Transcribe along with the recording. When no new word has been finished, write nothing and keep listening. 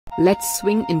Let's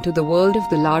swing into the world of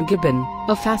the Lar Gibbon,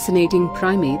 a fascinating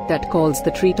primate that calls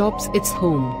the treetops its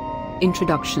home.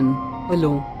 Introduction.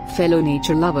 Hello, fellow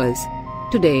nature lovers.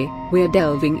 Today, we're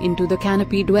delving into the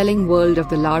canopy-dwelling world of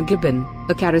the Lar Gibbon,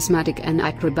 a charismatic and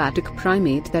acrobatic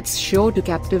primate that's sure to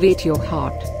captivate your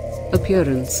heart.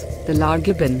 Appearance. The Lar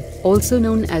Gibbon, also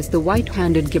known as the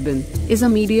White-Handed Gibbon, is a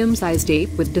medium-sized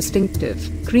ape with distinctive,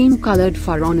 cream-colored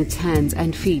fur on its hands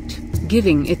and feet,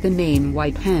 giving it the name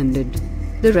White-Handed.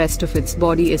 The rest of its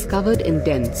body is covered in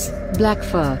dense, black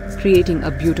fur, creating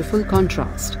a beautiful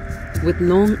contrast. With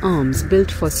long arms built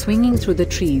for swinging through the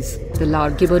trees, the Lar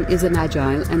Gibbon is an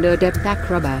agile and adept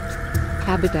acrobat.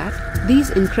 Habitat. These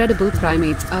incredible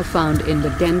primates are found in the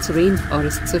dense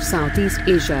rainforests of Southeast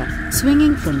Asia,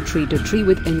 swinging from tree to tree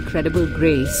with incredible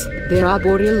grace. Their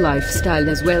arboreal lifestyle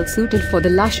is well suited for the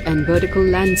lush and vertical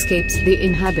landscapes they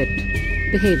inhabit.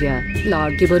 Behavior. Lar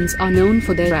Gibbons are known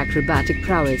for their acrobatic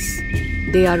prowess.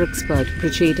 They are expert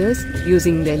predators,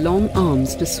 using their long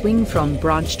arms to swing from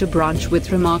branch to branch with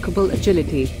remarkable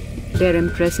agility. Their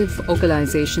impressive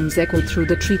vocalizations echo through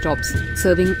the treetops,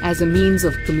 serving as a means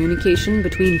of communication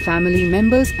between family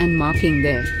members and marking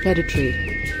their territory.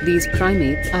 These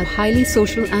primates are highly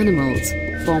social animals,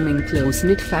 forming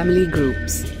close-knit family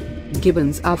groups.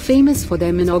 Gibbons are famous for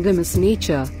their monogamous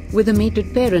nature, with a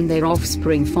mated pair and their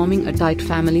offspring forming a tight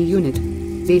family unit.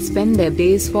 They spend their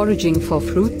days foraging for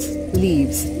fruits,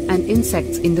 leaves, and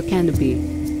insects in the canopy.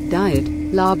 Diet.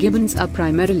 Lar Gibbons are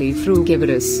primarily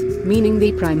frugivorous, meaning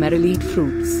they primarily eat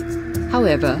fruits.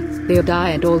 However, their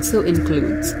diet also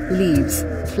includes leaves,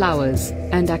 flowers,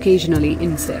 and occasionally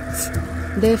insects.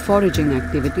 Their foraging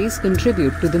activities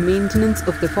contribute to the maintenance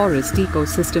of the forest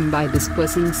ecosystem by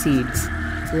dispersing seeds.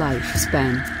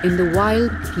 Lifespan. In the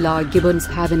wild, Lar Gibbons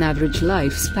have an average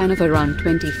lifespan of around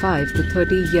 25 to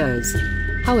 30 years.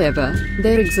 However,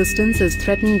 their existence is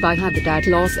threatened by habitat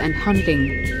loss and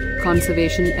hunting.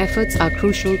 Conservation efforts are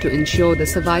crucial to ensure the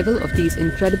survival of these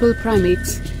incredible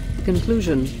primates.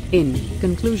 Conclusion. In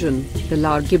conclusion, the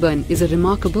Lar Gibbon is a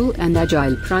remarkable and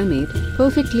agile primate,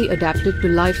 perfectly adapted to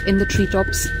life in the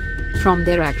treetops. From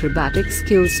their acrobatic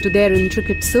skills to their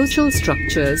intricate social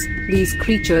structures, these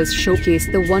creatures showcase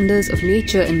the wonders of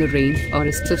nature in the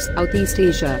rainforests of Southeast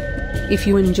Asia. If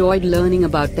you enjoyed learning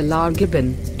about the Lar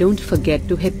Gibbon, don't forget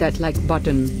to hit that like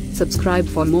button, subscribe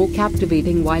for more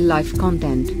captivating wildlife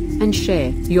content, and share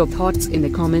your thoughts in the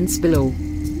comments below.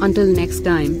 Until next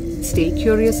time, stay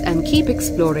curious and keep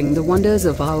exploring the wonders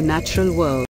of our natural world.